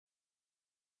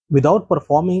Without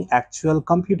performing actual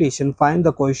computation, find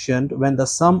the quotient when the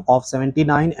sum of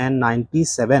 79 and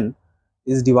 97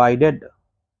 is divided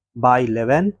by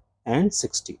 11 and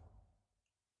 60.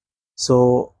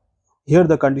 So here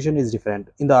the condition is different.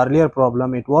 In the earlier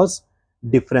problem it was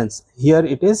difference, here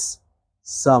it is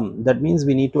sum. That means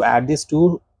we need to add these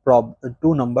two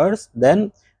numbers,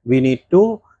 then we need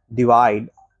to divide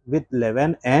with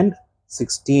 11 and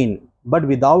 16, but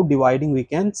without dividing we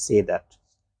can say that.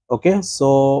 Okay,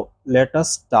 so let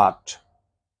us start.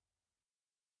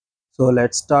 So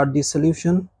let's start the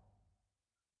solution.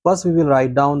 First we will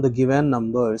write down the given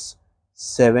numbers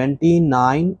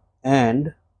 79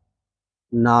 and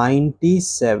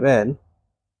 97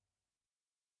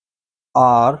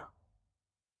 are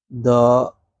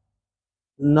the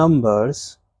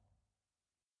numbers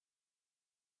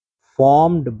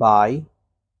formed by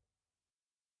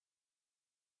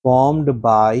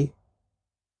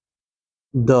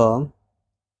the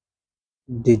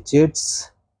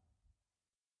digits.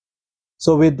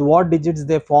 So with what digits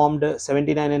they formed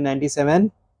 79 and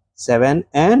 97? 7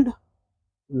 and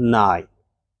 9.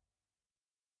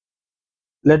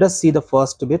 Let us see the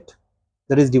first bit,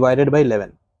 that is divided by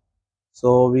 11.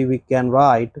 So we can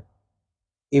write,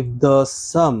 if the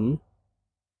sum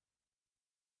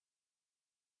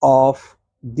of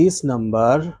this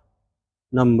numbers,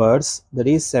 that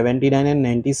is 79 and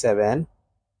 97,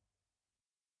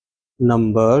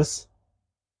 numbers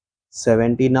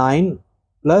 79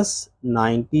 plus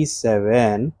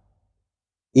 97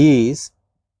 is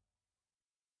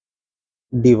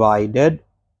divided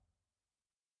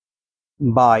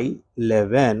by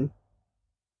 11.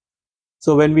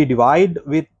 So when we divide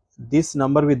with this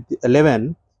number with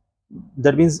 11,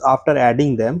 that means after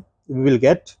adding them we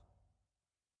get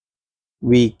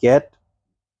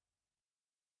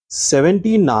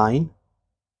 79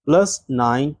 plus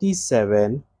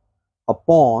 97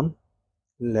 upon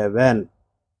 11.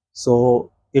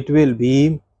 So it will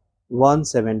be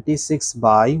 176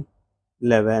 by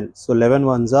 11. So 11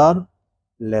 ones are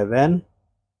 11,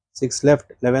 6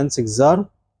 left, 11 6 are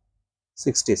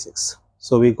 66.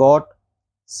 So we got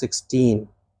 16.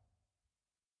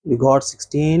 We got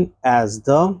 16 as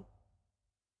the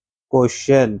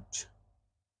quotient.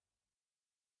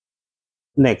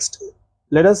 Next,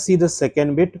 let us see the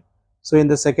second bit. So in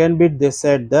the second bit they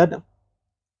said that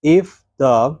if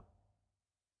the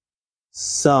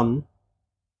sum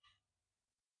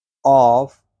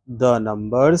of the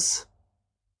numbers,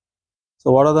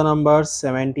 so what are the numbers?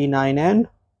 79 and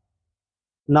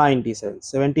 97.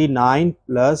 79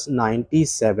 plus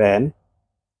 97,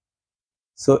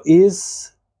 so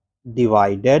is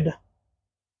divided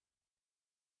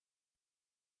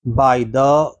by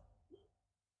the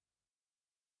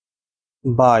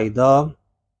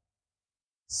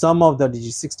sum of the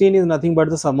digits. 16 is nothing but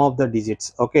the sum of the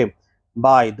digits. Okay,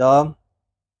 by the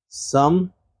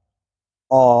sum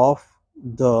of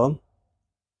the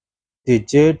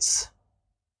digits,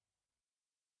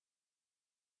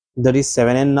 that is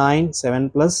 7 and 9, 7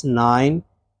 plus 9,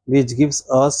 which gives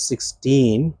us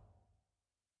 16.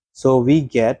 So we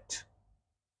get,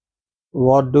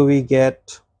 what do we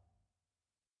get?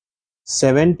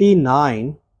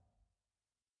 79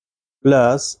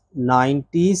 plus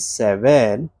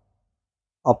 97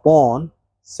 upon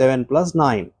 7 plus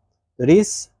 9, that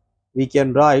is we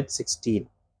can write 16.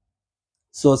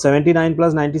 So 79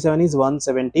 plus 97 is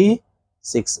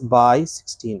 176 by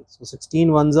 16. So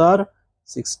 16 ones are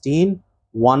 16,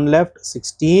 1 left,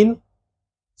 16,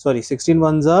 sorry, 16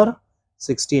 ones are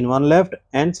 16, 1 left,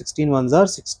 and 16 ones are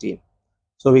 16.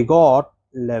 So we got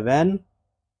 11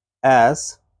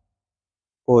 as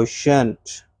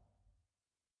quotient.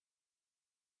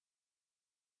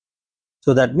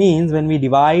 So that means when we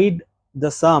divide the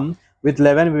sum with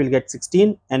 11 we will get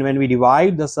 16, and when we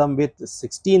divide the sum with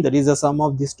 16, that is the sum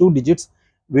of these two digits,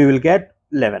 we will get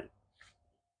 11.